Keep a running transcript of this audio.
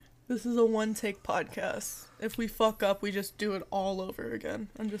This is a one-take podcast. If we fuck up, we just do it all over again.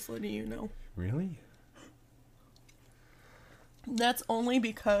 I'm just letting you know. Really? That's only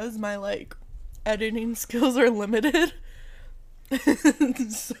because my, editing skills are limited.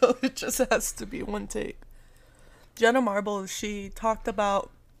 So it just has to be one take. Jenna Marbles, she talked about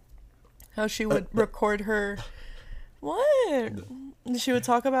how she would record her... What? She would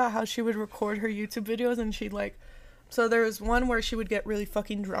talk about how she would record her YouTube videos and she'd, So there was one where she would get really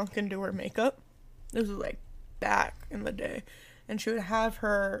fucking drunk and do her makeup. This was, back in the day. And she would have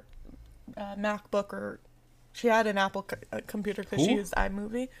her MacBook or... She had an Apple computer because she used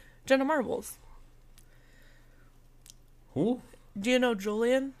iMovie. Jenna Marbles. Who? Do you know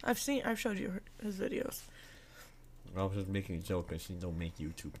Julian? I've showed you his videos. I was just making a joke because she don't make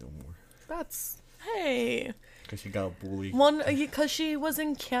YouTube no more. Hey. Because she got bullied. Because she was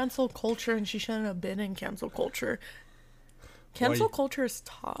in cancel culture and she shouldn't have been in cancel culture. Cancel culture is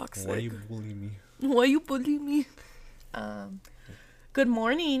toxic. Why you bullying me? Why you bullying me? Good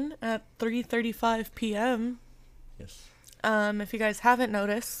morning at 3:35 p.m. Yes. If you guys haven't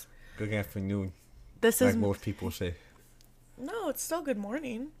noticed. Good afternoon. This like is... most people say. No, it's still good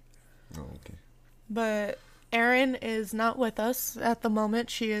morning. Oh, okay. But Erin is not with us at the moment.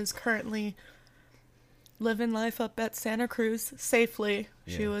 She is currently living life up at Santa Cruz safely.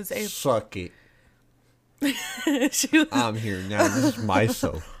 Yeah. She was able... Suck it. She was... I'm here now. This is my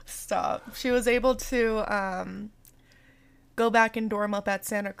show. Stop. She was able to go back and dorm up at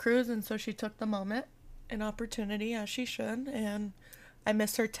Santa Cruz, and so she took the moment, an opportunity, as she should, and I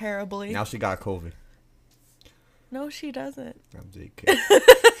miss her terribly. Now she got COVID. No, she doesn't. I'm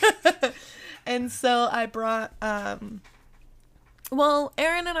JK. And so I brought, Erin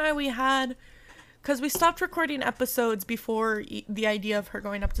and I, we had, because we stopped recording episodes before the idea of her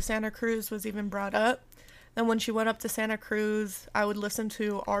going up to Santa Cruz was even brought up. Then when she went up to Santa Cruz, I would listen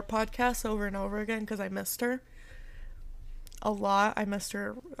to our podcast over and over again because I missed her a lot. I missed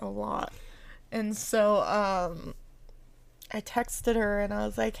her a lot. And so I texted her and I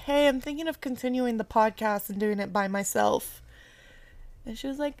was like, hey, I'm thinking of continuing the podcast and doing it by myself. And she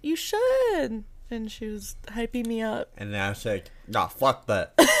was like, you should. And she was hyping me up. And then I said, nah, fuck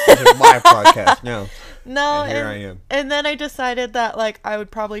that. This is my podcast now. No, and here I am. And then I decided that, I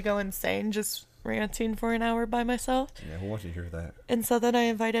would probably go insane just ranting for an hour by myself. Yeah, who wants to hear that? And so then I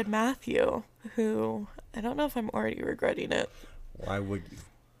invited Matthew, who, I don't know if I'm already regretting it. Why would you?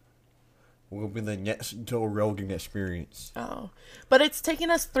 We'll be the next Joe Rogan experience. Oh. But it's taken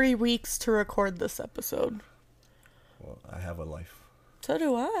us 3 weeks to record this episode. Well, I have a life. So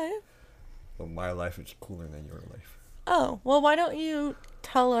do I. But my life is cooler than your life. Oh, well, why don't you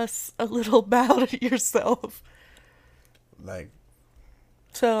tell us a little about yourself?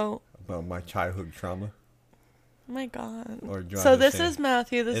 So... About my childhood trauma? Oh my God. Or so this is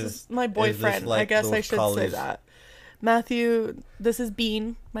Matthew. This is my boyfriend. I guess I should say that. Matthew, this is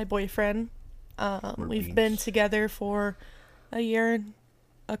Bean, my boyfriend. We've been together for a year and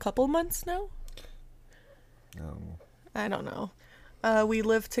a couple months now. No. I don't know. We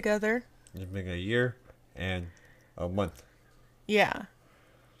live together. It's been a year and a month. Yeah.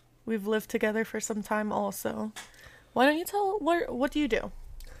 We've lived together for some time also. Why don't you tell what do you do?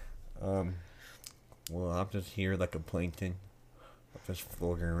 Well, I'm just here like a plankton. I'm just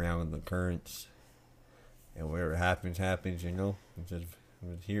floating around in the currents. And whatever happens, you know? I'm just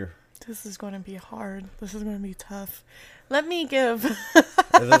here. This is going to be hard. This is going to be tough. Let me give... Is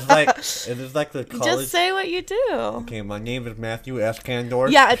this like the college... Just say what you do. Okay, my name is Matthew S. Candor.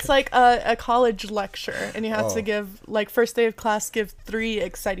 Yeah, it's like a college lecture. And you have to give, first day of class, give 3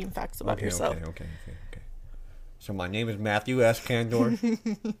 exciting facts about yourself. Okay. So my name is Matthew S. Candor.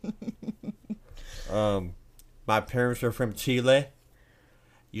 My parents are from Chile.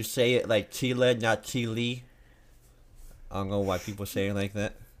 You say it like Chile, not Chile. I don't know why people say it like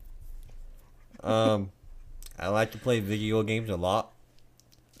that. I like to play video games a lot.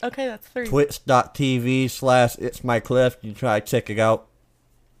 Okay, that's 3. Twitch.tv/itsmycliff. You try to check it out.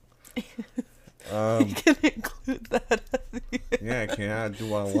 You can include that. Yeah, I can. I do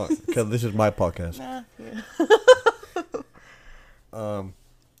what I want. Because this is my podcast. Matthew.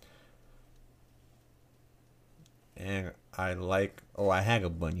 And I hang a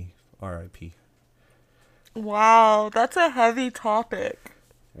bunny. R.I.P. Wow, that's a heavy topic.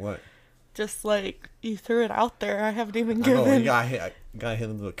 What? Just you threw it out there. I haven't even I know, given. I got hit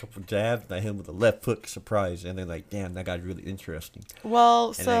him with a couple jabs. And I hit him with a left hook surprise. And they're like, damn, that guy's really interesting. Well,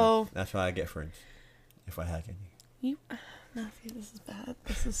 and so... That's why I get friends. If I had any. Matthew, this is bad.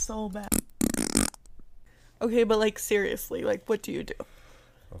 This is so bad. Okay, but seriously, what do you do?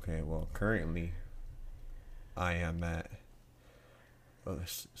 Okay, well, currently, I am at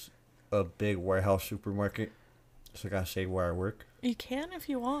a big warehouse supermarket. So I gotta say where I work. You can if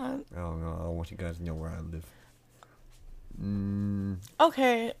you want. I don't know. I don't want you guys to know where I live.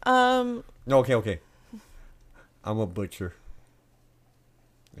 Okay. No, okay. I'm a butcher.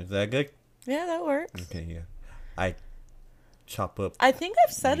 Is that good? Yeah, that works. Okay, yeah. I chop up. I think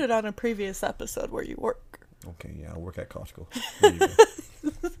I've said it on a previous episode where you work. Okay, yeah, I work at Costco. There you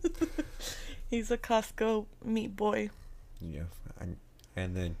go. He's a Costco meat boy. Yeah,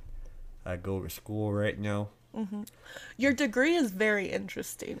 and then I go to school right now. Your degree is very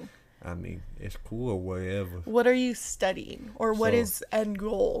interesting. I mean, it's cool or whatever. What are you studying? Or what So- is end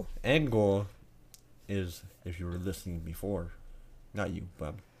goal? End goal is, if you were listening before, not you,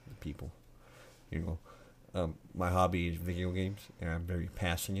 but the people, you know, my hobby is video games, and I'm very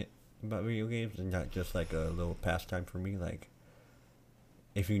passionate about video games, and not just like a little pastime for me. Like,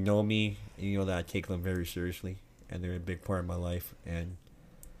 if you know me, you know that I take them very seriously, and they're a big part of my life, and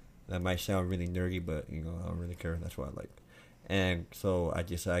that might sound really nerdy, but, you know, I don't really care. That's what I like. And so I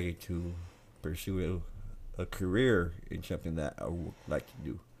decided to pursue a career in something that I would like to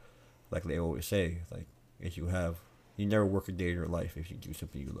do. Like they always say, like, if you never work a day in your life if you do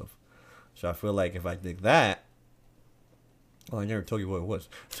something you love. So I feel like if I did that, I never told you what it was.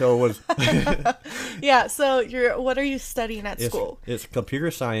 So it was Yeah, so what are you studying at school? It's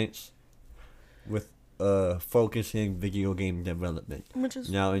computer science with focusing video game development. Which is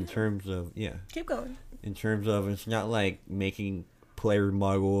Now in terms of keep going. in terms of, it's not like making player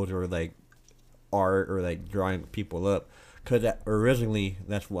models or like art or like drawing people up, because originally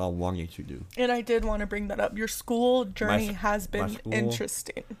that's what I wanted to do. And I did want to bring that up. Your school journey has been school-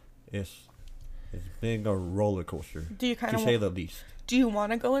 interesting. It's been a roller coaster, Do you kind to of say the least. do you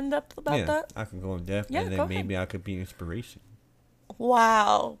want to go in depth about Yeah, that? I can go in depth, Yeah, and go then ahead. maybe I could be inspiration.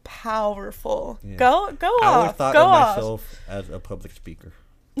 Wow, powerful. Yeah. Go I always off. thought Go of off. myself as a public speaker.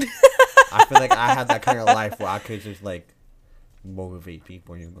 I feel like I had that kind of life where I could just like motivate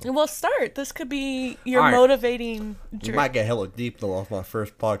people. You know, Well, start. This could be your All right. motivating you journey. might get hella deep though off my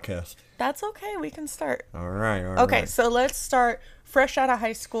first podcast. That's okay. We can start. All right. Okay, so let's start fresh out of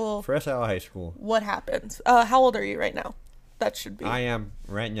high school. Fresh out of high school, What happens? How old are you right now? That should be. I am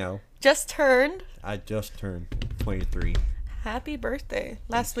right now. Just turned. I just turned 23. Happy birthday.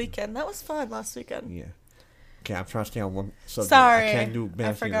 Last weekend. That was fun last weekend. Yeah. Okay, I'm trying to stay on one subject. Sorry. I can't do I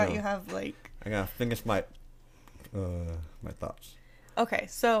bouncing forgot around. you have like. I gotta finish my thoughts. Okay,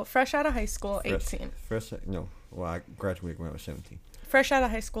 so fresh out of high school, Fresh- 18. No. Well, I graduated when I was 17. Fresh out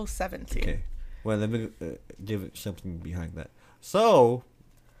of high school, 17. Okay. Well, let me give it something behind that. So,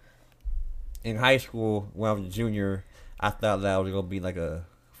 in high school, when I was a junior, I thought that was gonna be like a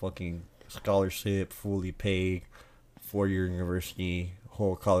fucking scholarship, fully paid, 4-year university,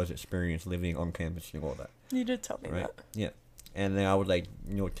 whole college experience, living on campus and all that. You did tell me Right? that. Yeah. And then I was like,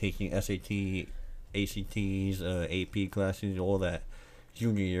 taking SAT, ACTs, AP classes, all that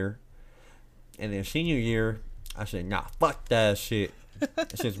junior year. And then senior year, I said, nah, fuck that shit.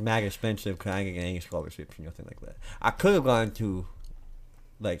 It's just mad expensive because I ain't getting any scholarships or nothing like that. I could have gone to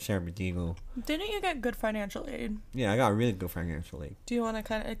like San Bernardino. Didn't you get good financial aid? Yeah, I got really good financial aid Do you want to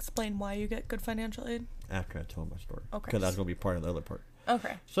kind of explain why you get good financial aid? after I told my story. Okay. Because that's going to be part of the other part.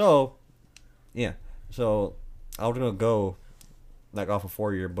 Okay. So, yeah. So, I was going to go like off a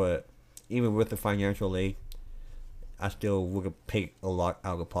 4-year, but even with the financial aid, I still would have paid a lot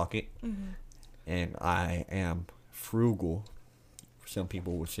out of pocket. Mm-hmm. And I am frugal, some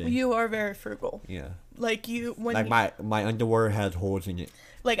people would say. You are very frugal. Yeah. Like you, when Like my underwear has holes in it.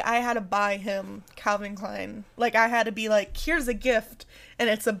 like I had to buy him Calvin Klein. Like I had to be like, here's a gift, and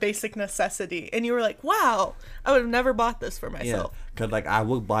it's a basic necessity. And you were like, wow, I would have never bought this for Yeah, myself. because like I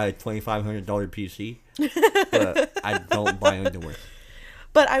would buy a $2,500 PC, but I don't buy underwear.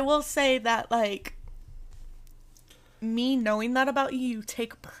 But I will say that like me knowing that about you, you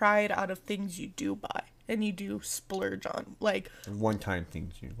take pride out of things you do buy and you do splurge on. Like One-time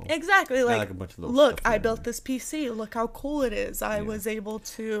things, exactly, like, like a bunch of little look, stuff I here built and this PC. Look how cool it is. I Yeah. was able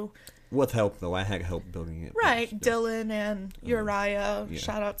to With help though, I had help building it. but right, still. Dylan and Uriah. yeah.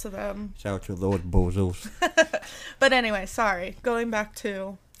 Shout out to them. Shout out to those bozos. But anyway, sorry. Going back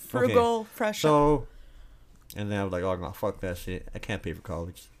to frugal, fresh. So, and then I was like, oh, no, fuck that shit. I can't pay for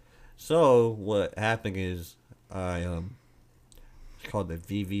college. So, what happened is, it's called the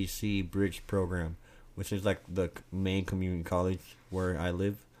VVC Bridge Program, which is like the main community college where I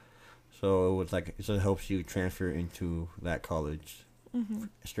live. So, it was like, it just helps you transfer into that college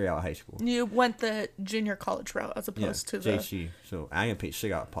straight out of high school. You went the junior college route as Yeah, opposed to the. JC. So, I didn't pay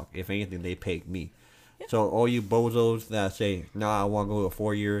shit out of pocket. If anything, they paid me. So, all you bozos that say, nah, I want to go to a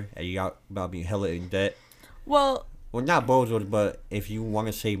 4-year, and you got about being hella in debt. Well, Well, not bozos, but if you want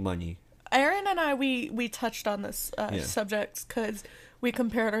to save money, I we touched on this Yeah. subject because we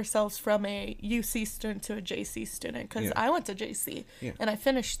compared ourselves from a UC student to a JC student because Yeah. I went to JC Yeah. and I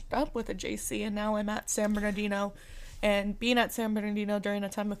finished up with a JC and now I'm at San Bernardino. And being at San Bernardino during a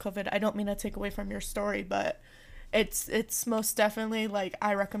time of COVID, I don't mean to take away from your story, but it's most definitely like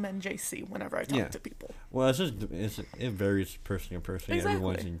I recommend JC whenever I talk Yeah. to people. Well, it varies person to person. Exactly.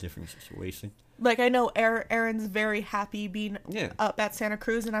 Everyone's in different situation. Like I know Erin's very happy being Yeah. up at Santa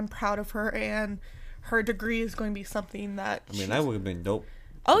Cruz, and I'm proud of her. And her degree is going to be something that I mean, that would have been dope.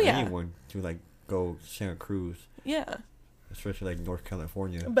 Oh, for yeah. anyone to like go Santa Cruz, yeah. especially like North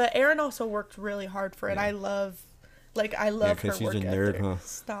California. But Erin also worked really hard for it. Yeah. I love her 'cause she's work a nerd, ethic. huh?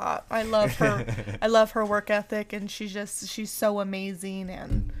 Stop. I love her. I love her work ethic, and she's so amazing.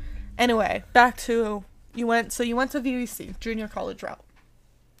 And anyway, back to you went to VUC junior college route.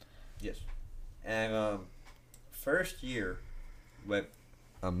 Yes. And first year went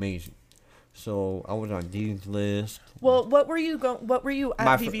amazing. So I was on Dean's list. Well, what were you at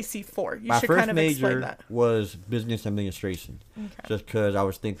My VVC for? You My should first kind of explain major that. was business administration, Okay. just because I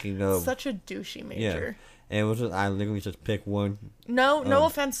was thinking of Such a douchey major. and it was just, I literally just picked one. No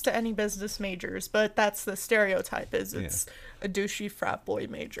offense to any business majors, but that's the stereotype is Yeah. it's a douchey frat boy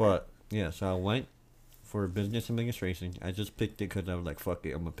major. But yeah, so I went for business administration. I just picked it because I was like, fuck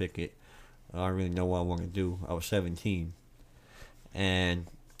it, I'm gonna pick it. I don't really know what I want to do. I was 17, and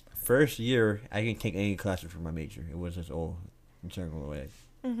first year I didn't take any classes for my major. It was just all internal ed.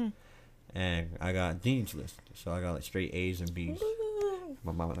 Mm-hmm. And I got Dean's list, so I got like straight A's and B's.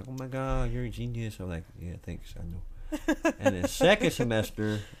 My mom was like, "Oh my god, you're a genius." I'm like, "Yeah, thanks, I know." And then second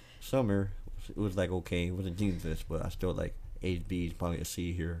semester, summer, it was like okay, it wasn't Dean's list, but I still like A's, B's, probably a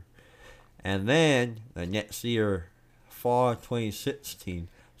C here. And then the next year, fall 2016.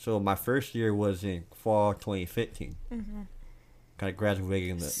 So my first year was in fall 2015. Mm-hmm. Kind of graduated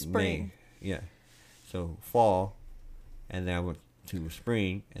in the Spring. May. Yeah. So fall, and then I went to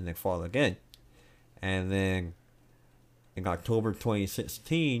spring, and then fall again. And then in October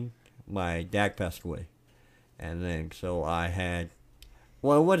 2016, my dad passed away. And then so I had,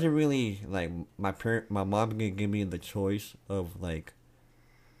 well, it wasn't really like my mom didn't give me the choice of like,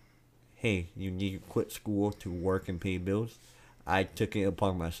 hey, you need to quit school to work and pay bills. I took it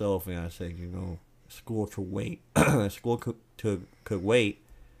upon myself and I said, school could wait. School could wait,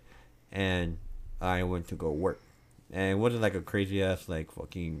 and I went to go work. And it wasn't like a crazy ass like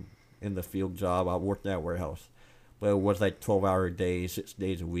fucking in the field job. I worked at a warehouse, but it was like 12-hour days, 6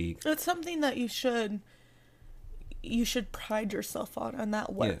 days a week. It's something that you should pride yourself on that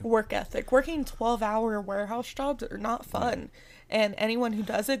Yeah. work ethic. Working 12-hour warehouse jobs are not fun, and anyone who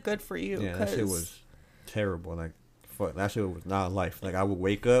does it, good for you. Yeah, that shit was terrible. Like, fuck, that shit was not life. Like, I would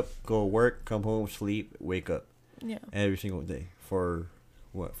wake up, go to work, come home, sleep, wake up yeah. every single day for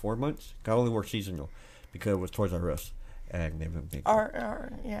what 4 months. I only worked seasonal because it was Toys R Us, and they went bankrupt.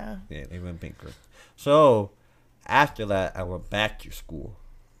 Yeah. Yeah, they went bankrupt. So after that, I went back to school.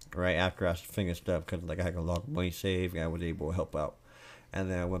 Right after I finished up, because like I had a lot of money saved, and I was able to help out. And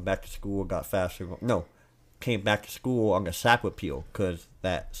then I went back to school, got faster. No, came back to school on the SAP appeal because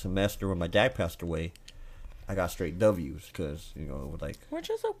that semester when my dad passed away, I got straight W's because it was like Which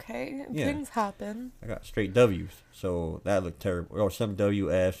is okay. Yeah. Things happen. I got straight W's, so that looked terrible. Or some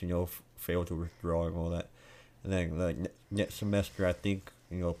WS, failed to withdraw and all that. And then the next semester, I think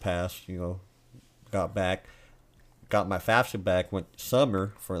passed. Got back, got my FAFSA back. Went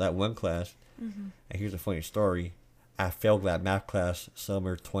summer for that one class. Mm-hmm. And here's a funny story: I failed that math class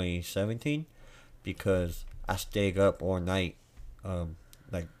summer 2017 because I stayed up all night,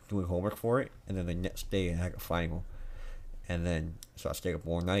 like doing homework for it, and then the next day I had a final, and then so I stayed up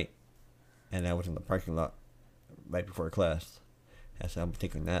all night, and I was in the parking lot right before class. I said I'm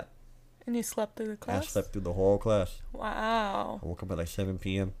taking a nap. And you slept through the class? I slept through the whole class. Wow. I woke up at like 7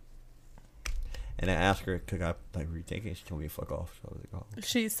 p.m. And I asked her, could I retake it? She told me to fuck off. So I was like, oh.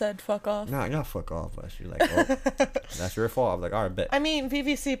 She said fuck off. Nah, not fuck off. But she's like, oh, that's your fault. I'm like, all right, bet. I mean,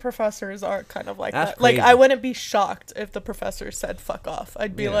 VVC professors are kind of like That's that. Like, crazy. I wouldn't be shocked if the professor said fuck off.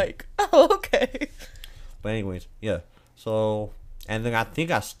 I'd be Yeah. like, oh, okay. But anyways, yeah. So, and then I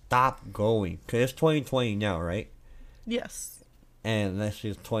think I stopped going. Because it's 2020 now, right? Yes. And this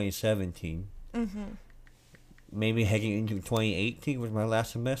is 2017. Mm-hmm. Maybe heading into 2018 was my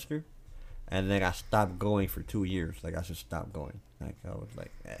last semester. And then I stopped going for 2 years. Like, I just stopped going. Like, I was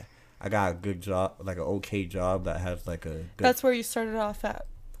like, eh. I got a good job, like an okay job that has like a good... That's where you started off at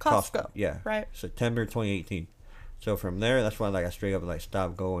Costco. Yeah. Right. September 2018. So from there, that's when like I straight up like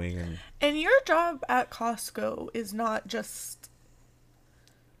stopped going and... And your job at Costco is not just...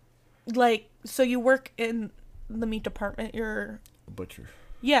 Like, so you work in the meat department, you're... Butcher.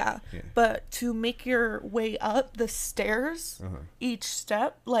 Yeah, Yeah. but to make your way up the stairs, Uh-huh. each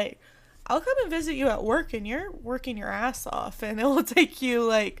step, like, I'll come and visit you at work and you're working your ass off and it will take you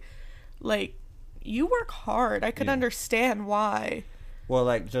like you work hard. I could Yeah. understand why. Well,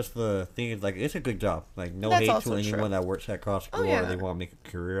 like, just the thing is, like, it's a good job. Like, no That's hate also to anyone true. that works at Costco Oh, yeah. or they want to make a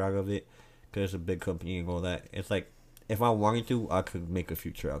career out of it because it's a big company and all that. It's like, if I wanted to, I could make a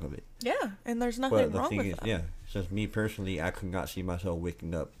future out of it. Yeah, and there's But nothing the wrong thing with is, that. yeah, it's just me personally, I could not see myself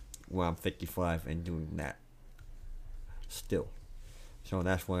waking up when I'm 55 and doing that still. So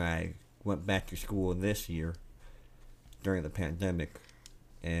that's when I went back to school this year during the pandemic,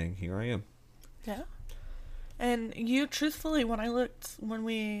 and here I am. Yeah. And you, truthfully, when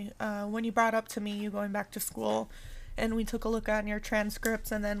you brought up to me you going back to school, and we took a look at your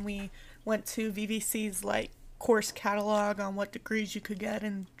transcripts, and then we went to VVC's like course catalog on what degrees you could get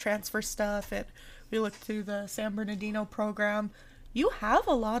and transfer stuff, and we looked through the San Bernardino program. You have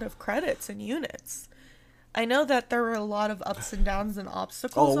a lot of credits and units. I know that there were a lot of ups and downs and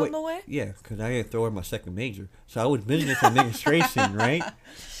obstacles on the way. Yeah, because I didn't throw in my second major. So I was business administration, right?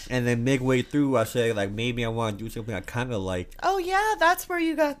 And then midway through, I said, like, maybe I want to do something I kind of like. Oh yeah, that's where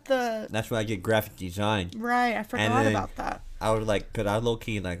you got the... That's when I get graphic design. Right, I forgot then- about that. I was like, because I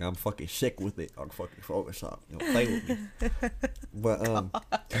low-key, like, I'm fucking sick with it on fucking Photoshop. You know, play with me. But,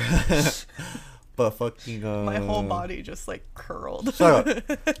 but fucking, My whole body just like curled. Shut up.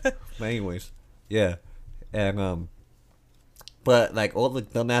 But anyways, yeah. And, but, like, all the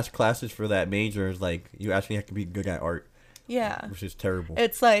dumbass classes for that major is, like, you actually have to be good at art, Yeah. which is terrible.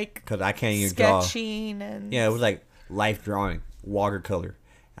 It's like Because I can't even draw. sketching and... Yeah, it was like life drawing, watercolor.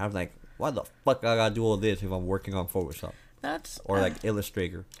 I was like, why the fuck I gotta do all this if I'm working on Photoshop That's... or like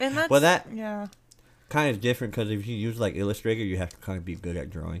Illustrator? And that's... But that Yeah. kind of different because if you use like Illustrator, you have to kind of be good at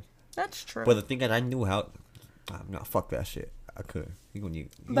drawing. That's true. But the thing that I knew how, no, fuck that shit. I could. You gonna need.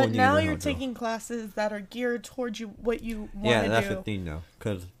 But now you're to draw. taking classes that are geared towards you, what you want to Yeah, do. that's the thing though,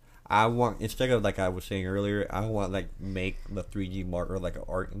 because I want, instead of like I was saying earlier, I want like make the 3D marker like an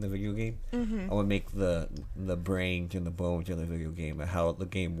art in the video game. Mm-hmm. I want to make the brains and the bones in the video game and how the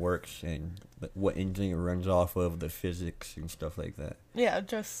game works and what engine it runs off of, the physics and stuff like that. Yeah,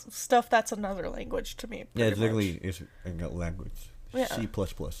 just stuff that's another language to me. Yeah, pretty it's literally much. it's a language. Yeah. C++.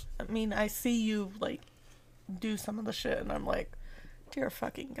 I mean, I see you like do some of the shit, and I'm like, dear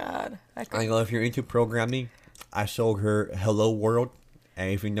fucking god. I know if you're into programming, I showed her Hello World. And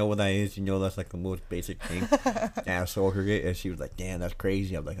if you know what that is, you know that's like the most basic thing. And I showed her it, and she was like, "Damn, that's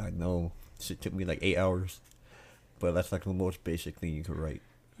crazy." I'm like, "I know." It took me like 8 hours, but that's like the most basic thing you could write.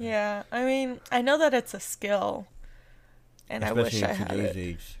 Yeah, I mean, I know that it's a skill, and I wish Especially I in had today's it.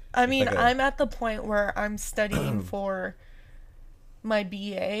 age. I It's mean, like a- I'm at the point where I'm studying for my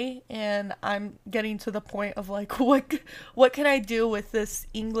BA, and I'm getting to the point of like, what can I do with this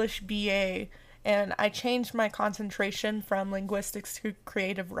English BA? And I changed my concentration from linguistics to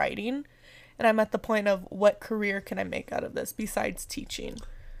creative writing, and I'm at the point of what career can I make out of this besides teaching?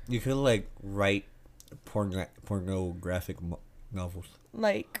 You could like write pornographic novels.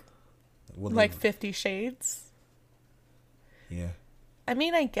 Like What like the- 50 Shades? yeah, I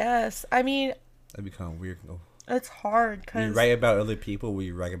mean, I guess. I mean, that'd be kind of weird though. it's hard You because write about other people, or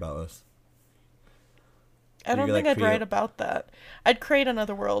you write about us. I don't you, think like, I'd create write a- about that. I'd create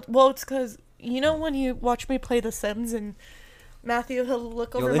another world. Well, it's because, you know, when you watch me play The Sims and Matthew, he'll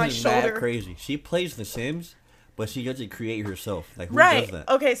look over this my is mad shoulder. crazy. She plays The Sims, but she doesn't create herself. Like who Right. does that?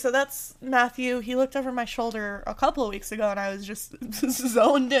 Okay, so that's Matthew. He looked over my shoulder a couple of weeks ago, and I was just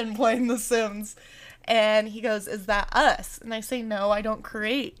zoned in playing The Sims. And he goes, "Is that us?" And I say, "No, I don't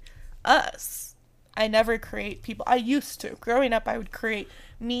create us. I never create people. I used to. Growing up, I would create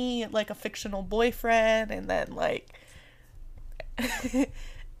me, like a fictional boyfriend, and then, like...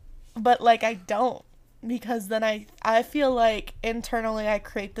 but, like, I don't. Because then I feel like internally I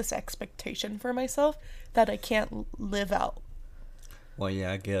create this expectation for myself that I can't live out. Well,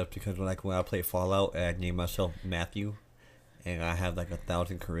 yeah, I get it because when I play Fallout, and I name myself Matthew, and I have like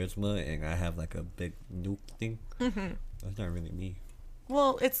 1,000 charisma, and I have like a big nuke thing. Mm-hmm. That's not really me.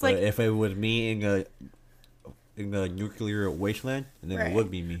 Well, it's But like... if it was me in the nuclear wasteland, then Right. it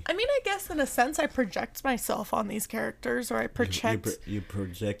would be me. I mean, I guess in a sense I project myself on these characters, or I project... You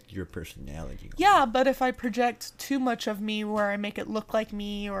project your personality. Yeah, but if I project too much of me where I make it look like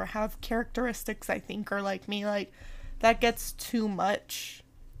me or have characteristics I think are like me, like, that gets too much,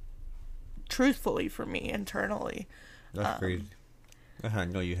 truthfully, for me internally. That's crazy. I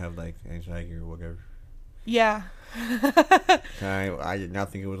know you have like anxiety or whatever. Yeah. I did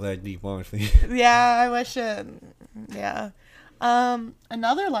not think it was that deep, honestly. Yeah, I wish it... Yeah.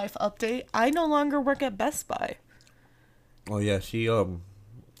 Another life update. I no longer work at Best Buy. Oh yeah, she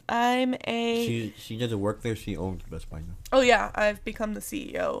I'm a... She doesn't work there. She owns Best Buy now. Oh, yeah. I've become the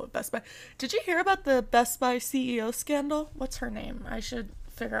CEO of Best Buy. Did you hear about the Best Buy CEO scandal? What's her name? I should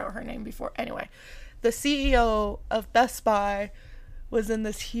figure out her name before. Anyway, the CEO of Best Buy was in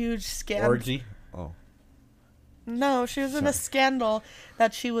this huge scandal. Orgy? Oh. No, she was in a scandal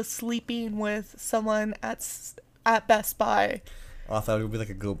that she was sleeping with someone at Best Buy. Oh, I thought it would be like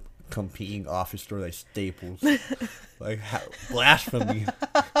a competing office store like Staples. Like, blasphemy.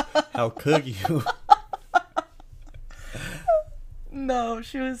 How could you? No,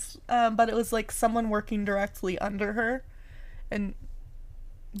 she was, but it was like someone working directly under her, and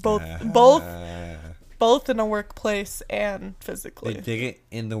both in a workplace and physically. They dig it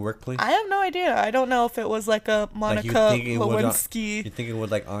in the workplace? I have no idea. I don't know if it was like a Monica Lewinsky. You think it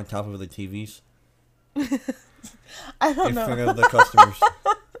was like on top of the TVs? I don't in know. front of the customers.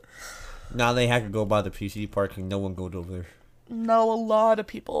 Now they have to go by the PC parts and no one goes over there. No, a lot of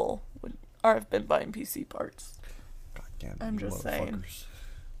people have been buying PC parts. God damn it, I'm just saying. Fuckers.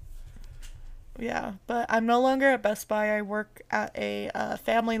 Yeah, but I'm no longer at Best Buy. I work at a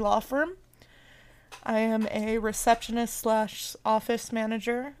family law firm. I am a receptionist / office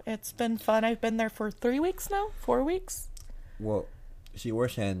manager. It's been fun. I've been there for 3 weeks now? 4 weeks? Well, she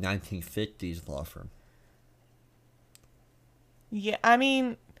works at a 1950s law firm. Yeah, I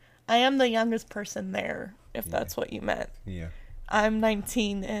mean, I am the youngest person there, if that's what you meant. Yeah. I'm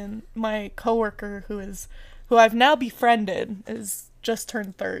 19, and my coworker, who I've now befriended, is just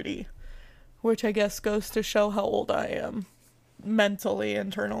turned 30, which I guess goes to show how old I am, mentally,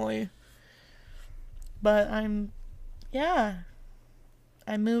 internally. But I'm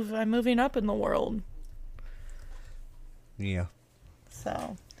moving up in the world. Yeah.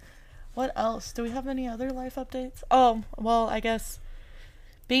 So, what else? Do we have any other life updates? Oh, well, I guess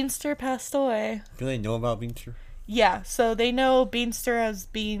Beanster passed away. Do they know about Beanster? Yeah, so they know Beanster as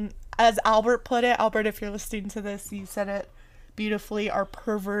being, as Albert put it, Albert, if you're listening to this, you said it beautifully, our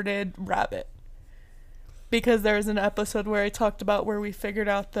perverted rabbit. Because there was an episode where I talked about where we figured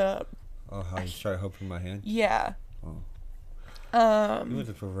out the... Oh, how he started helping my hand? Yeah. Oh. He was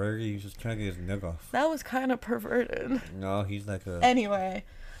a perverted, he was just trying to get his nug off. That was kind of perverted. No, he's like a... Anyway.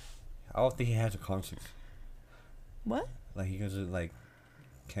 I don't think he has a conscience. What? Like, he doesn't, like,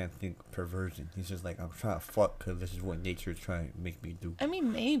 can't think perversion. He's just like, I'm trying to fuck because this is what nature is trying to make me do. I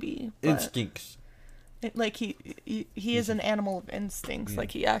mean, maybe. Instincts. Like, he is an animal of instincts. Yeah.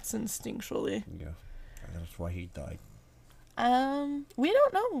 Like, he acts instinctually. Yeah. That's why he died. We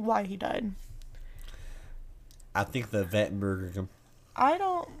don't know why he died. I think the vet murdered him. I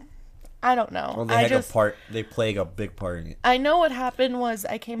don't know. Well, they play a big part in it. I know what happened was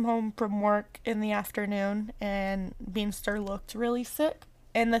I came home from work in the afternoon and Beanster looked really sick.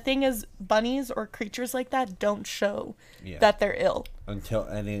 And the thing is, bunnies or creatures like that don't show that they're ill.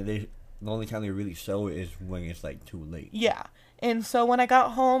 The only time they really show it is when it's like too late. Yeah. And so when I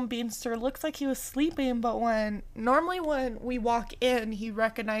got home, Beanster looks like he was sleeping, but normally when we walk in, he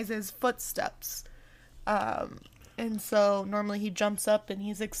recognizes footsteps. And so normally he jumps up and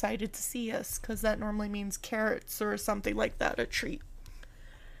he's excited to see us because that normally means carrots or something like that, a treat.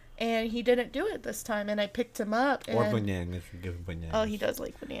 And he didn't do it this time, and I picked him up. Or bananas. Give bananas. Oh, he does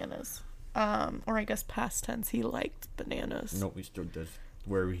like bananas. Or I guess past tense, he liked bananas. Nope, he still does.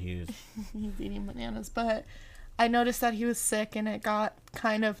 Wherever he is. He's eating bananas, but... I noticed that he was sick and it got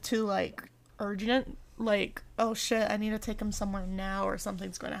kind of too, like, urgent. Like, oh shit, I need to take him somewhere now or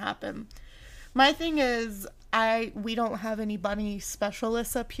something's going to happen. My thing is, we don't have any bunny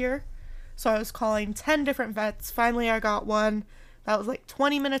specialists up here. So I was calling 10 different vets. Finally, I got one that was like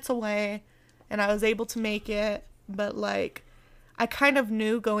 20 minutes away and I was able to make it. But, like, I kind of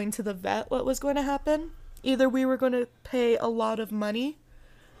knew going to the vet what was going to happen. Either we were going to pay a lot of money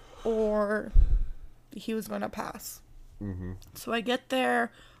or... he was going to pass. Mm-hmm. So I get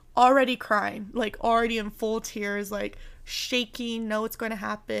there already crying, like already in full tears, like shaking, know what's going to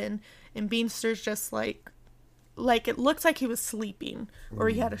happen. And Beanster's just like it looks like he was sleeping or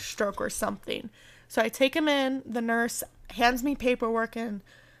he had a stroke or something. So I take him in, the nurse hands me paperwork and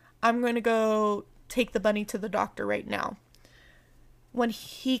I'm going to go take the bunny to the doctor right now. When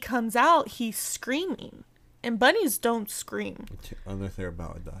he comes out, he's screaming. And bunnies don't scream. Unless they're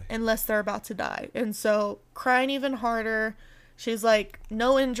about to die. And so, crying even harder. She's like,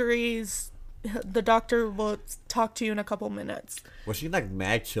 no injuries. The doctor will talk to you in a couple minutes. Was she like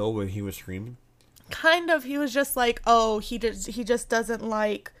mad chill when he was screaming? Kind of. He was just like, oh, he just doesn't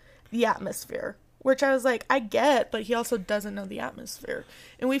like the atmosphere. Which I was like, I get, but he also doesn't know the atmosphere.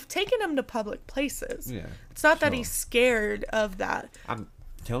 And we've taken him to public places. Yeah. It's not that he's scared of that. I'm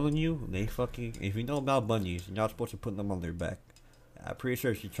telling you, if you know about bunnies, you're not supposed to put them on their back I'm pretty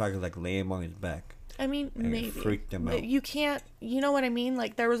sure she tried to like lay him on his back. I mean, And it maybe. freaked him But out. you can't, you know what I mean?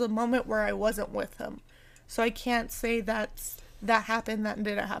 Like, there was a moment where I wasn't with him. So I can't say that happened, that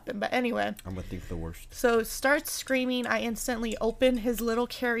didn't happen. But anyway. I'm gonna think the worst. So starts screaming. I instantly open his little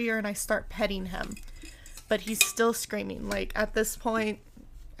carrier and I start petting him. But he's still screaming. Like, at this point,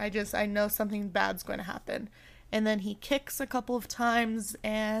 I know something bad's going to happen. And then he kicks a couple of times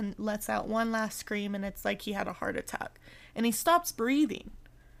and lets out one last scream, and it's like he had a heart attack. And he stops breathing.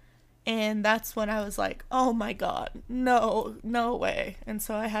 And that's when I was like, oh my God, no way. And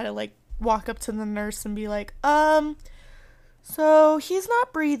so I had to like walk up to the nurse and be like, so he's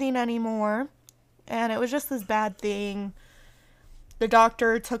not breathing anymore. And it was just this bad thing. The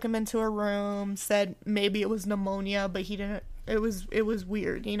doctor took him into a room, said maybe it was pneumonia, but he didn't. It was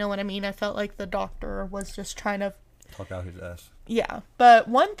weird. You know what I mean? I felt like the doctor was just trying to Talk out his ass. Yeah. But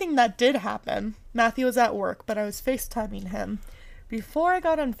one thing that did happen, Matthew was at work, but I was FaceTiming him. Before I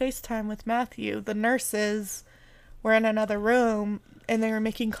got on FaceTime with Matthew, the nurses were in another room and they were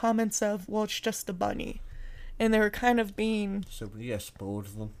making comments of, well, it's just a bunny. And they were kind of being... So would you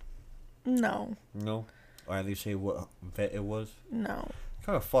expose them? No. No? Or at least say what vet it was? No.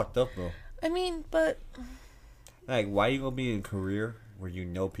 Kind of fucked up though. I mean, but... Like, why you gonna be in a career where you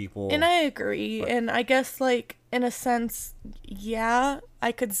know people? And I agree. And I guess, like, in a sense, yeah,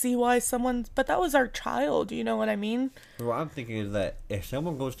 I could see why someone's... But that was our child, you know what I mean? What I'm thinking is that if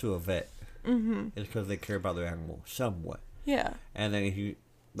someone goes to a vet, it's because they care about their animal somewhat. Yeah. And then if you,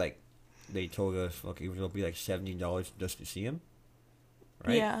 like, they told us, okay, it was gonna be like $70 just to see him,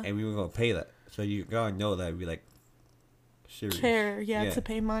 right? Yeah. And we were gonna pay that, so you gotta know that it'd be like serious. Care, yeah, to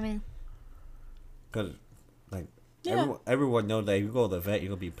pay money. Because, like, Yeah. everyone knows that if you go to the vet, you're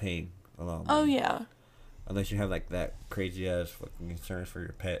gonna be paying a lot of money. Oh, yeah. Unless you have like that crazy ass fucking concerns for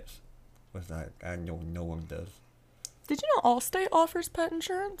your pets, which I know no one does. Did you know Allstate offers pet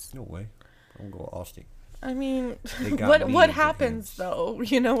insurance? No way. I'm gonna go Allstate. I mean, They got me what in happens hands. though?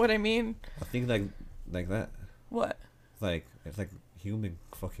 You know what I mean? I think like that. What? Like it's like human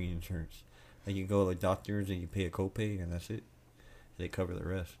fucking insurance. Like you go to the doctors and you pay a copay and that's it. They cover the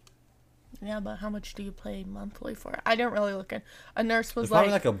rest. Yeah, but how much do you pay monthly for it? I didn't really look in. A nurse was It's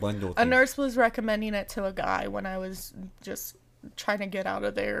probably like like a bundle. a thing. nurse was recommending it to a guy when I was just trying to get out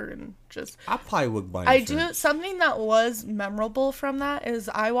of there and just I probably would buy. I Insurance. do something that was memorable from that is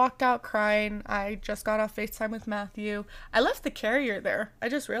I walked out crying. I just got off FaceTime with Matthew. I left the carrier there. I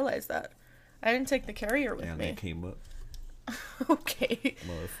just realized that. I didn't take the carrier with And me. they came up, Okay.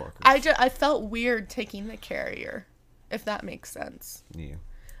 motherfucker. I felt weird taking the carrier, if that makes sense. Yeah.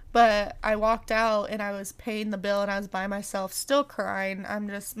 But I walked out and I was paying the bill and I was by myself, still crying.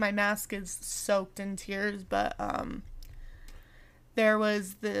 My mask is soaked in tears, but there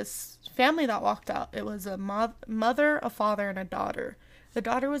was this family that walked out. It was a mother, a father, and a daughter. The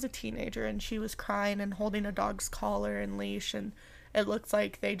daughter was a teenager and she was crying and holding a dog's collar and leash, and it looked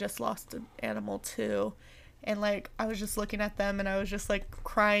like they just lost an animal too. And like I was just looking at them and I was just like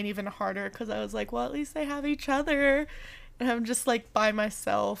crying even harder because I was like, well, at least they have each other. And I'm just like by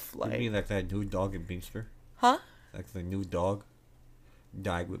myself, You mean like, like that new dog in Beamster? huh? Like the new dog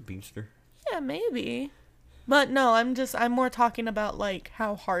died with Beamster? Yeah, maybe. But no, I'm more talking about like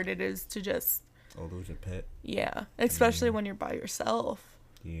how hard it is to just, Oh, lose a pet? yeah, especially when you're by yourself.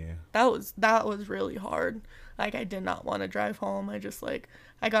 Yeah. That was really hard. Like I did not want to drive home. I just like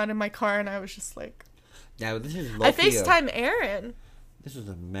I got in my car and I was just like Now this is I low-key FaceTime Aaron. This is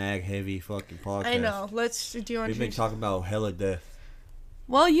a mag heavy fucking podcast. I know. Do you want We've been to? talking about hella death.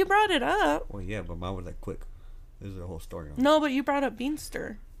 Well, you brought it up. Well, yeah, but mine was like quick. This is a whole story. On No, but you brought up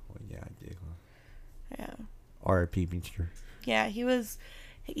Beamster. Well, yeah, I did. Huh? Yeah. R.I.P. Beamster. Yeah,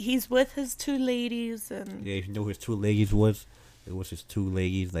 he's with his two ladies and Yeah, if you know who his two ladies was, it was his two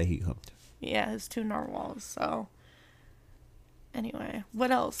ladies that he humped. yeah, his two narwhals. So anyway, what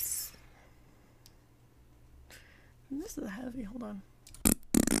else? This is heavy. Hold on.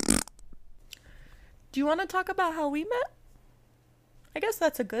 Do you want to talk about how we met? I guess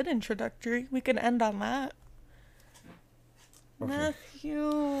that's a good introductory. We can end on that. Okay. Matthew.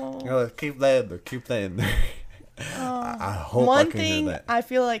 No, keep that in there. Keep that in there. I hope I One can thing hear that. I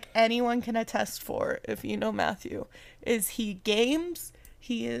feel like anyone can attest for, if you know Matthew, is he games,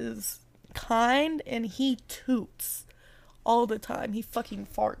 he is kind, and he toots all the time. He fucking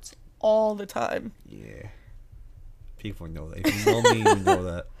farts all the time. Yeah. People know that. If you know me, you know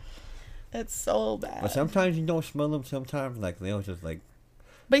that. It's so bad. But sometimes you don't smell them. Sometimes, like, they'll just, like...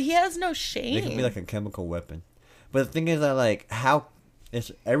 But he has no shame. They can be like a chemical weapon. But the thing is that, like, how...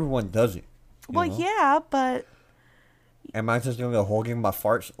 everyone does it. Well, know? yeah, but... Am I just going to hold in my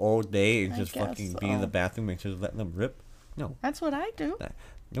farts all day and I just guess fucking be in the so. bathroom and just let them rip? No. That's what I do.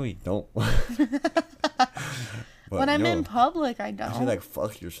 No, you don't. When I'm in public, I don't. I say like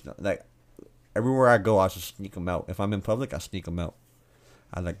fuck your stuff. Like everywhere I go, I just sneak them out. If I'm in public, I sneak them out.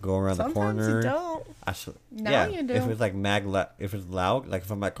 I like go around the corner. Sometimes you don't. Now you do. If it's like if it's loud, like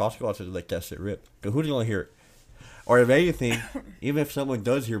if I'm at Costco, I'll just let that shit rip. Cause who's gonna hear it? Or if anything, even if someone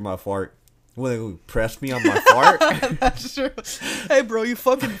does hear my fart, will they press me on my fart? That's true. Hey, bro, you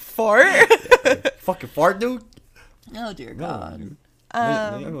fucking fart? Fucking fart, dude. Oh dear No, God. dude. They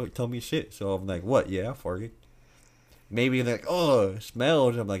gonna tell me shit. So I'm like, what? Yeah, I farted. Maybe they're like, oh, it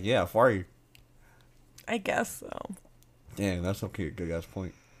smells. I'm like, yeah, I farted. I guess so. Damn, that's okay. Good ass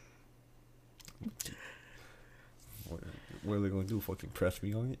point. What are they gonna do? Fucking press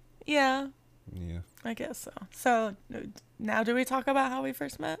me on it? Yeah, Yeah. I guess so. So now, do we talk about how we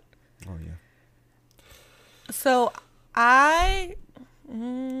first met? Oh yeah. So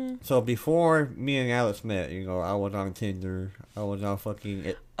So before me and Alex met, I was on Tinder. I was on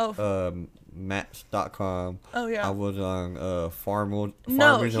fucking Match.com. Oh yeah. I was on Farmers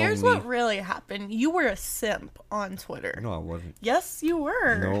Here's Only. what really happened. You were a simp on Twitter. No, I wasn't. Yes, you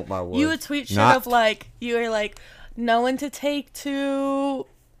were. Nope, I was. You would tweet shit not. of like, you were like, no one to take to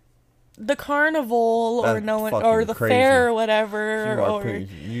the carnival or That's no one fucking or the crazy. fair or whatever. You are Or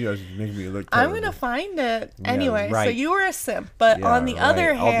crazy. You guys make me look I'm terrible. gonna find it Yeah, anyway. So right. you were a simp, but Yeah, on the right.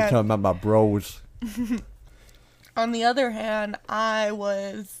 other I'll be hand, talking about my bros. I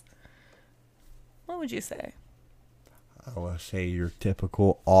was. What would you say? I would say your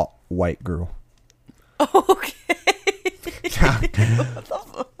typical alt-white girl. Okay. I don't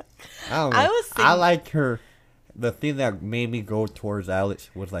know. I was thinking- I liked her. The thing that made me go towards Alex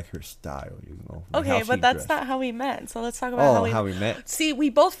was like her style, like how Okay, she but that's dressed. not how we met. So let's talk about how we met. See, we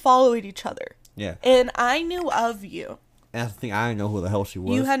both followed each other. Yeah, And I knew of you. and that's the thing. I didn't know who the hell she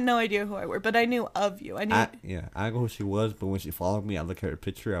was. You had no idea who I were, but I knew of you. I knew. I didn't know who she was, but when she followed me, I looked at her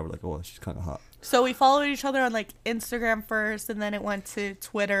picture. I was like, oh, she's kind of hot. So we followed each other on like Instagram first, and then it went to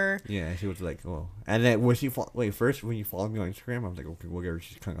Twitter. Yeah, and she was like, oh, and then when first when you followed me on Instagram, I was like, okay, whatever,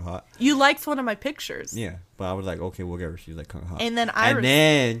 she's kind of hot. You liked one of my pictures. Yeah, but I was like, okay, whatever, she's like kind of hot. And then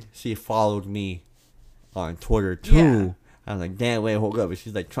then she followed me on Twitter too. Yeah. I was like, damn, wait, hold up. And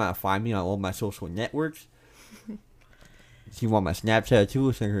she's like trying to find me on all my social networks. She want my Snapchat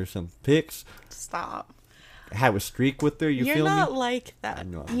too. Send her some pics. Stop. Have a streak with her. You're feel not me? like that. I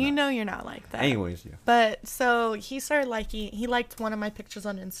know You I'm know you're not like that. Anyways, yeah. But so he liked one of my pictures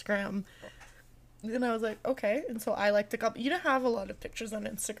on Instagram. And I was like, okay. And so I liked a couple. You don't have a lot of pictures on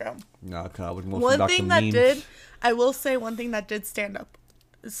Instagram. No, cause I was mostly One about thing the that memes. did, I will say one thing that did stand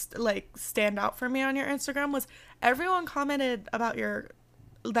out for me on your Instagram was everyone commented about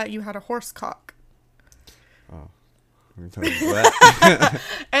that you had a horse cock. Let me tell you what.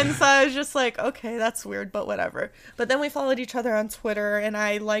 And so I was just like, okay, that's weird, but whatever. But then we followed each other on Twitter, and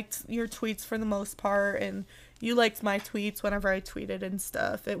I liked your tweets for the most part, and you liked my tweets whenever I tweeted and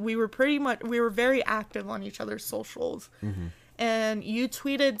stuff. We were very active on each other's socials. Mm-hmm. And you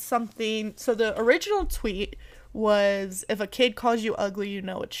tweeted something. So the original tweet was, if a kid calls you ugly, you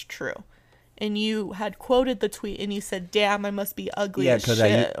know it's true. And you had quoted the tweet, and you said, damn, I must be ugly as shit.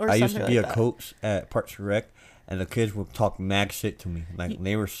 I used to be a that. coach at Parks and Rec, and the kids would talk mad shit to me. Like,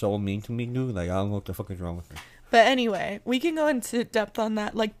 they were so mean to me, dude. Like, I don't know what the fuck is wrong with me. But anyway, we can go into depth on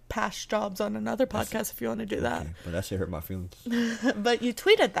that, like past jobs on another podcast if you want to do that. Okay, but that shit hurt my feelings. But you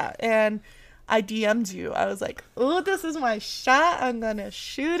tweeted that, and I DM'd you. I was like, oh, this is my shot. I'm going to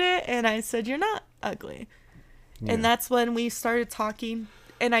shoot it. And I said, you're not ugly. Yeah. And that's when we started talking.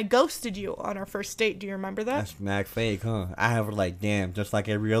 And I ghosted you on our first date. Do you remember that? That's mad fake, huh? I have her like, damn, just like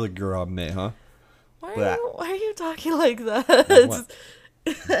every other girl I met, huh? Why are you talking like that?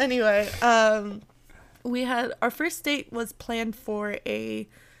 What? Anyway, we had our first date was planned for a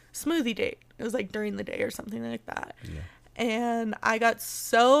smoothie date. It was like during the day or something like that. Yeah. And I got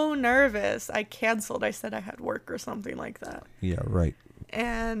so nervous, I canceled. I said I had work or something like that. Yeah, right.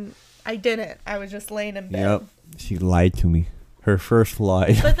 And I didn't. I was just laying in bed. Yep. She lied to me. Her first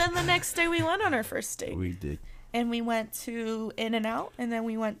lie. But then the next day we went on our first date. We did. And we went to In-N-Out, and then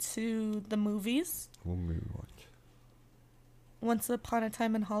we went to the movies. What movie we watch? Once Upon a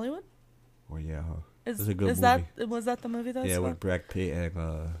Time in Hollywood. Oh yeah, huh? Is, It's a good is movie. Was that the movie that Yeah, was with Brad Pitt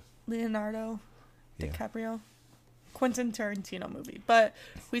and Leonardo yeah. DiCaprio? Quentin Tarantino movie. But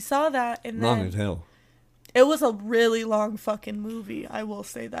we saw that, and Long then as hell. it was a really long fucking movie, I will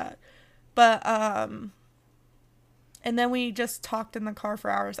say that. But and then we just talked in the car for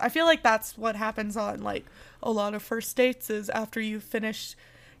hours. I feel like that's what happens on like a lot of first dates is after you finish,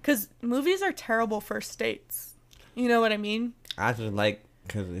 because movies are terrible first dates. You know what I mean? I just like,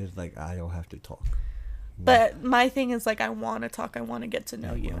 because it's like, I don't have to talk. But my thing is, like, I want to talk. I want to get to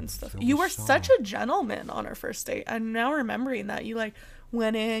know you well, and stuff. so You we were saw. such a gentleman on our first date. I'm now remembering that. You, like,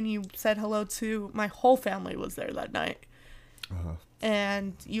 went in, you said hello to... My whole family was there that night. Uh-huh.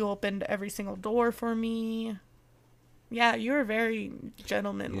 And you opened every single door for me. Yeah, you were very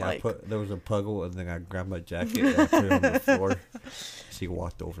gentleman-like. Yeah, there was a puddle, and then I grabbed my jacket and I put it on the floor. She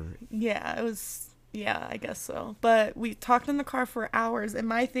walked over it. Yeah, it was... Yeah, I guess so. But we talked in the car for hours, and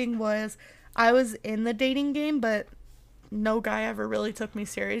my thing was... I was in the dating game, but no guy ever really took me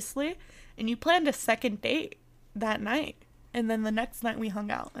seriously. And you planned a second date that night. And then the next night we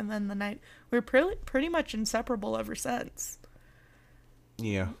hung out. And then the night... We were pretty much inseparable ever since.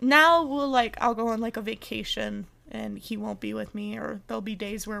 Yeah. Now we'll, like... I'll go on, like, a vacation, and he won't be with me. Or there'll be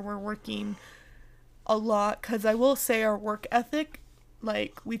days where we're working a lot. Because I will say our work ethic...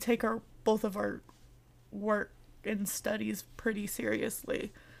 Like, we take both of our work and studies pretty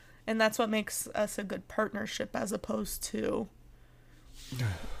seriously. And that's what makes us a good partnership, as opposed to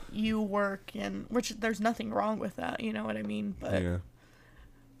you work and... Which, there's nothing wrong with that, you know what I mean? But Yeah.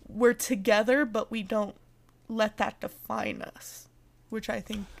 we're together, but we don't let that define us. Which I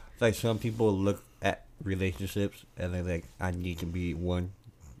think... Like, some people look at relationships and they're like, I need to be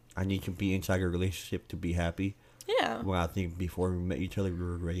inside a relationship to be happy. Yeah. Well, I think before we met each other, we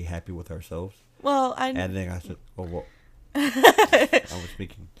were already happy with ourselves. Well, And then I said, oh, well. I was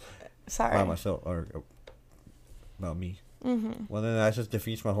speaking Sorry. about myself, or about me. Mm-hmm. Well, then that just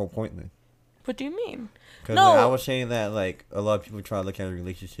defeats my whole point then. What do you mean? Because No. I was saying that, like, a lot of people try to look at a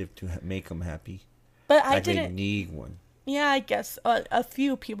relationship to make them happy. But I Like, they didn't... need one. Yeah, I guess a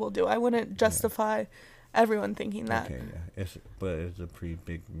few people do. I wouldn't justify everyone thinking that. Okay, yeah. It's a pretty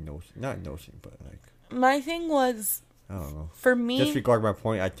big notion. Not notion, but, like, My thing was, I don't know. for me... Disregard my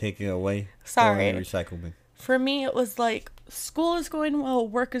point. I take it away. Sorry. Throw it in recycling. For me, it was like, school is going well,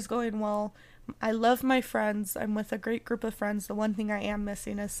 work is going well. I love my friends. I'm with a great group of friends. The one thing I am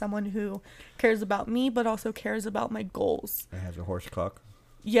missing is someone who cares about me, but also cares about my goals. It has a horse cock.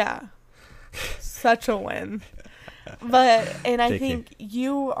 Yeah. Such a win. But, and I JK. think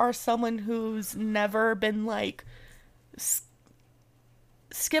you are someone who's never been like,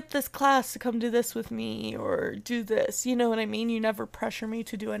 skip this class to come do this with me, or do this. You know what I mean? You never pressure me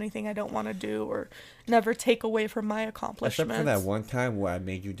to do anything I don't want to do, or never take away from my accomplishments. Except for that one time where I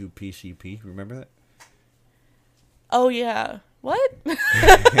made you do PCP. Remember that? Oh, yeah. What?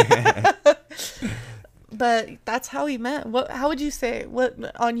 But that's how we met. How would you say, what,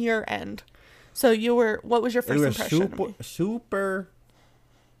 on your end? So what was your first impression of me? super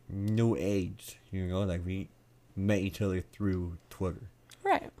new age. You know, like, we met each other through Twitter.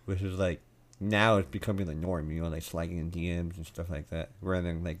 Right. Which is like, now it's becoming the norm, you know, like sliding in DMs and stuff like that. Rather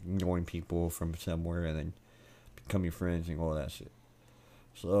than like knowing people from somewhere and then becoming friends and all that shit.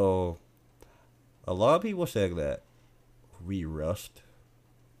 So, a lot of people said that we rushed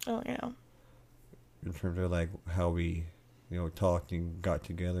Oh, yeah. in terms of like how we, you know, talked and got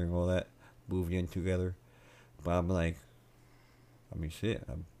together and all that, moved in together. But I'm like, I mean, shit,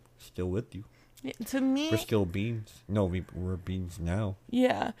 I'm still with you. To me... We're still beans. No, we're beans now.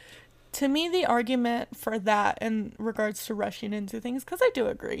 Yeah. To me, the argument for that in regards to rushing into things, because I do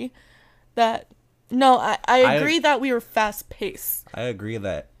agree that... No, I agree that we were fast-paced. I agree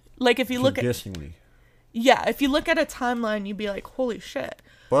that Like, if you look at... traditionally. Yeah, if you look at a timeline, you'd be like, holy shit.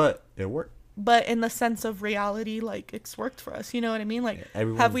 But it worked. But in the sense of reality, like, it's worked for us. You know what I mean? Like,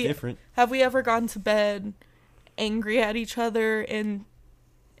 Everyone's different. Have we ever gone to bed angry at each other and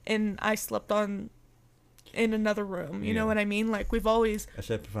I slept in another room? You know what I mean? Like, we've always...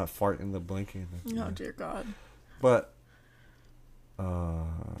 Except if I fart in the blanket. Oh, dear God. But,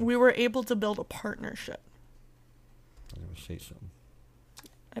 we were able to build a partnership, I'm going to say something.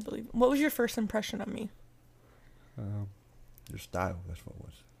 I believe. What was your first impression of me? Your style, that's what it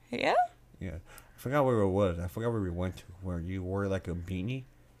was. Yeah? Yeah. I forgot where it was. I forgot where we went to. Where you wore like a beanie,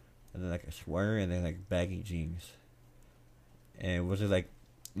 and then like a sweater, and then like baggy jeans. And was it like,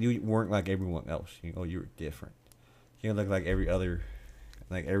 you weren't like everyone else, you know, you were different. You didn't look like every other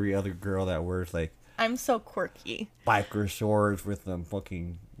girl that wears like I'm so quirky. biker shorts with them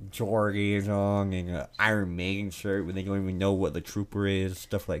fucking Jordans on and an Iron Maiden shirt when they don't even know what the Trooper is,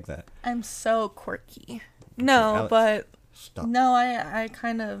 stuff like that. I'm so quirky. No, Alex, but... Stop. No, I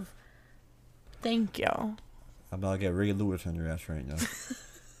kind of... Thank you. I'm about to get Ray Lewis on your ass right now.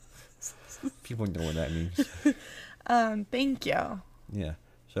 People know what that means. Thank you. Yeah.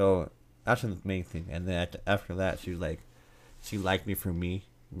 So that's the main thing. And then after that, she was like, she liked me for me,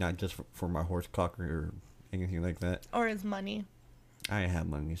 not just for my horse cocker or anything like that. Or his money. I didn't have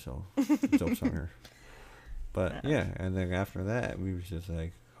money, so jokes on her. But yeah, and then after that, we was just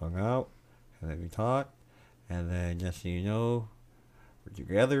like hung out, and then we talked, And then, just so you know, we're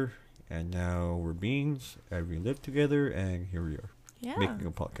together, and now we're beings, and we live together, and here we are, Yeah. making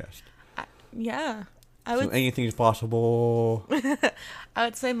a podcast. Yeah. I So would anything is possible. I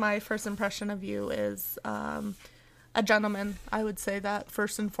would say my first impression of you is a gentleman. I would say that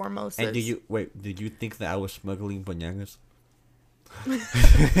first and foremost. And did you think that I was smuggling bananas?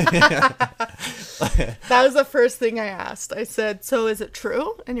 That was the first thing I asked. I said, "So is it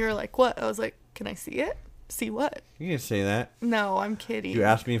true?" And you were like, "What?" I was like, "Can I see it?" See what? You didn't say that. No, I'm kidding. You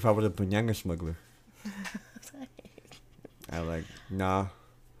asked me if I was a banana smuggler. I was like, nah.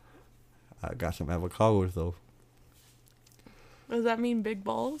 I got some avocados though. Does that mean big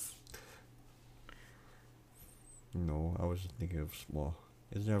balls? No, I was just thinking of small.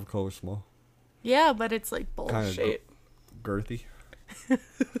 Isn't avocado small? Yeah, but it's like bowl Kinda shape. Girthy.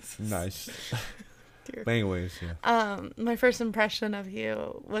 Nice. Dear. But anyways, yeah. My first impression of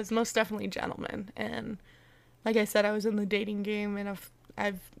you was most definitely gentleman, and like I said, I was in the dating game, and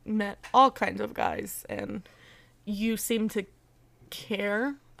I've met all kinds of guys, and you seem to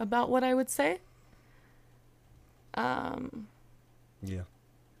care about what I would say. Yeah.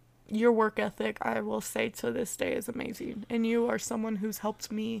 Your work ethic, I will say to this day, is amazing, and you are someone who's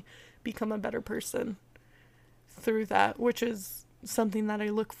helped me become a better person through that, which is something that I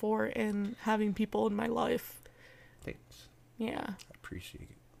look for in having people in my life. Thanks. Yeah. I appreciate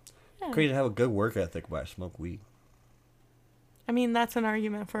it. Yeah. Great to have a good work ethic, but I smoke weed. I mean, that's an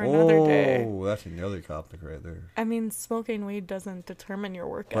argument for another day. Oh, that's another topic right there. I mean, smoking weed doesn't determine your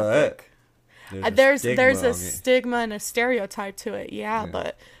work But ethic. There's a stigma and a stereotype to it, yeah.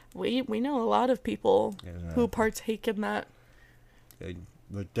 But we know a lot of people who partake in that. The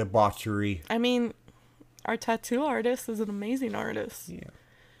debauchery. I mean, our tattoo artist is an amazing artist. Yeah.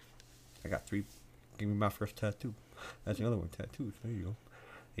 I got 3. Give me my first tattoo. That's another one. Tattoos. There you go.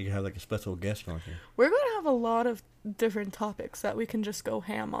 You can have like a special guest on here. We're going to have a lot of different topics that we can just go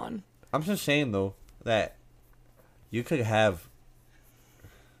ham on. I'm just saying though that you could have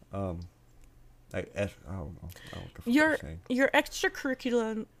like I don't know what the fuck I'm saying. Your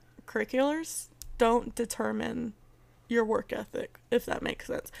curriculars don't determine your work ethic, if that makes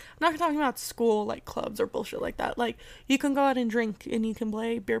sense. I'm not talking about school, like clubs or bullshit like that. Like, you can go out and drink and you can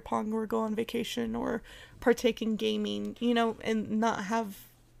play beer pong or go on vacation or partake in gaming, you know, and not have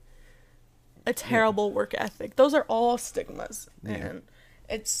a terrible work ethic. Those are all stigmas. Yeah. And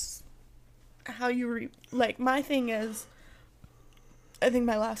it's how you like, my thing is, I think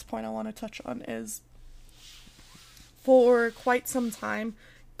my last point I want to touch on is, for quite some time,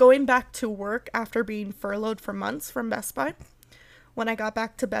 going back to work after being furloughed for months from Best Buy, when I got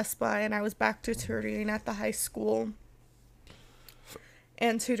back to Best Buy and I was back to tutoring at the high school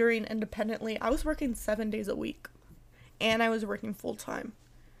and tutoring independently, I was working 7 days a week, and I was working full time,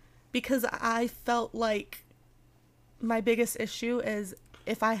 because I felt like my biggest issue is,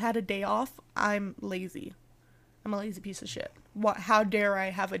 if I had a day off, I'm lazy. I'm a lazy piece of shit. How dare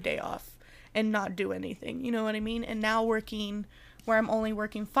I have a day off and not do anything? You know what I mean? And now working where I'm only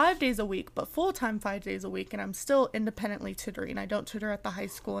working 5 days a week, but full-time 5 days a week, and I'm still independently tutoring. I don't tutor at the high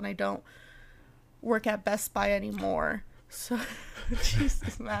school, and I don't work at Best Buy anymore. So,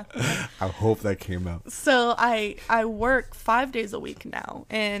 Jesus, Matthew. I hope that came out. So I work 5 days a week now,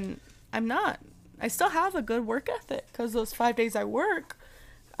 and I still have a good work ethic, because those 5 days I work,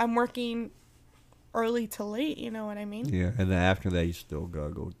 I'm working early to late, you know what I mean? Yeah, and then after that, you still gotta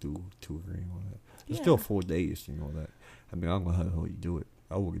go do tutoring and all that. It's Yeah. still 4 days, you know that. I mean, I don't know how the hell you do it.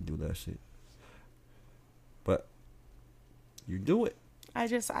 I wouldn't do that shit. But you do it. I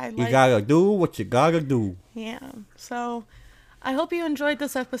You gotta do what you gotta do. Yeah. So I hope you enjoyed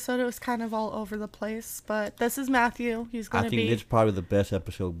this episode. It was kind of all over the place, but this is Matthew. He's I gonna think be it's probably the best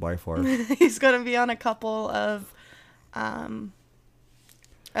episode by far. he's gonna be on a couple of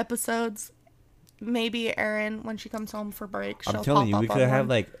episodes. Maybe Erin, when she comes home for break, she'll I'm telling you, pop we up could on have one.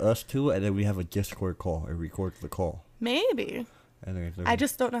 like us two, and then we have a Discord call and record the call. Maybe. And then I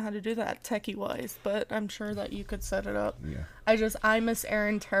just don't know how to do that techie wise, but I'm sure that you could set it up. Yeah. I miss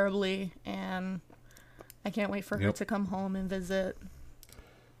Erin terribly, and I can't wait for her Yep. to come home and visit.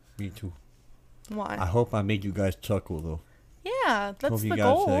 Me too. Why? I hope I made you guys chuckle though. Yeah, that's Hope you the guys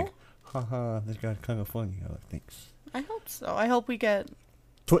goal. like, haha, this guy's kind of funny. I'm like, thanks. I hope so. I hope we get.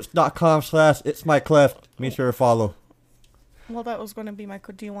 Twitch.com/itsmyclef. Make sure to follow. Well, that was going to be my.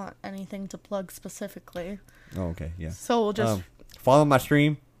 Do you want anything to plug specifically? Oh, okay, yeah. So we'll just. Follow my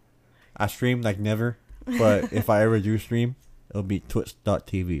stream. I stream like never, but if I ever do stream, it'll be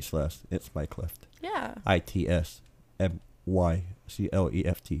twitch.tv/itsmycleft. Yeah.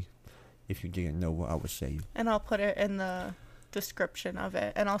 ITSMYCLEFT. If you didn't know what I was saying. And I'll put it in the description of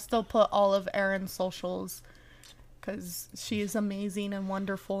it, and I'll still put all of Erin's socials because she is amazing and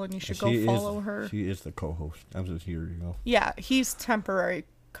wonderful, and you should She go follow her. She is the co-host. I'm just here, Yeah, he's temporary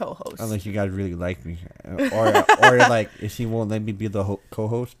co-host. Unless you guys really like me, or like if she won't let me be the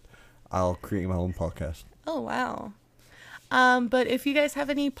co-host, I'll create my own podcast. Oh, wow. But if you guys have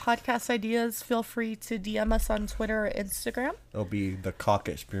any podcast ideas, feel free to DM us on Twitter or Instagram. It'll be the Cock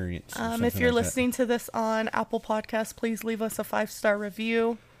Experience. If you're listening to this on Apple Podcasts, please leave us a 5-star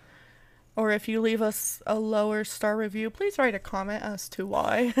review. Or if you leave us a lower star review, please write a comment as to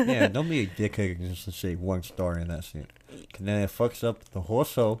why. Yeah, don't be a dickhead and just say 1 star and that's it. And then it fucks up the whole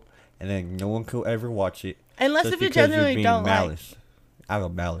show, and then no one could ever watch it. Unless if you genuinely don't malice. Out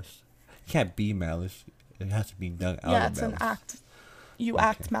of malice. It can't be malice. It has to be done out of malice. Yeah, it's an act. You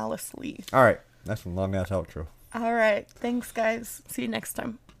act malicely. Alright, that's a long ass outro. Alright, thanks guys. See you next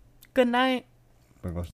time. Good night.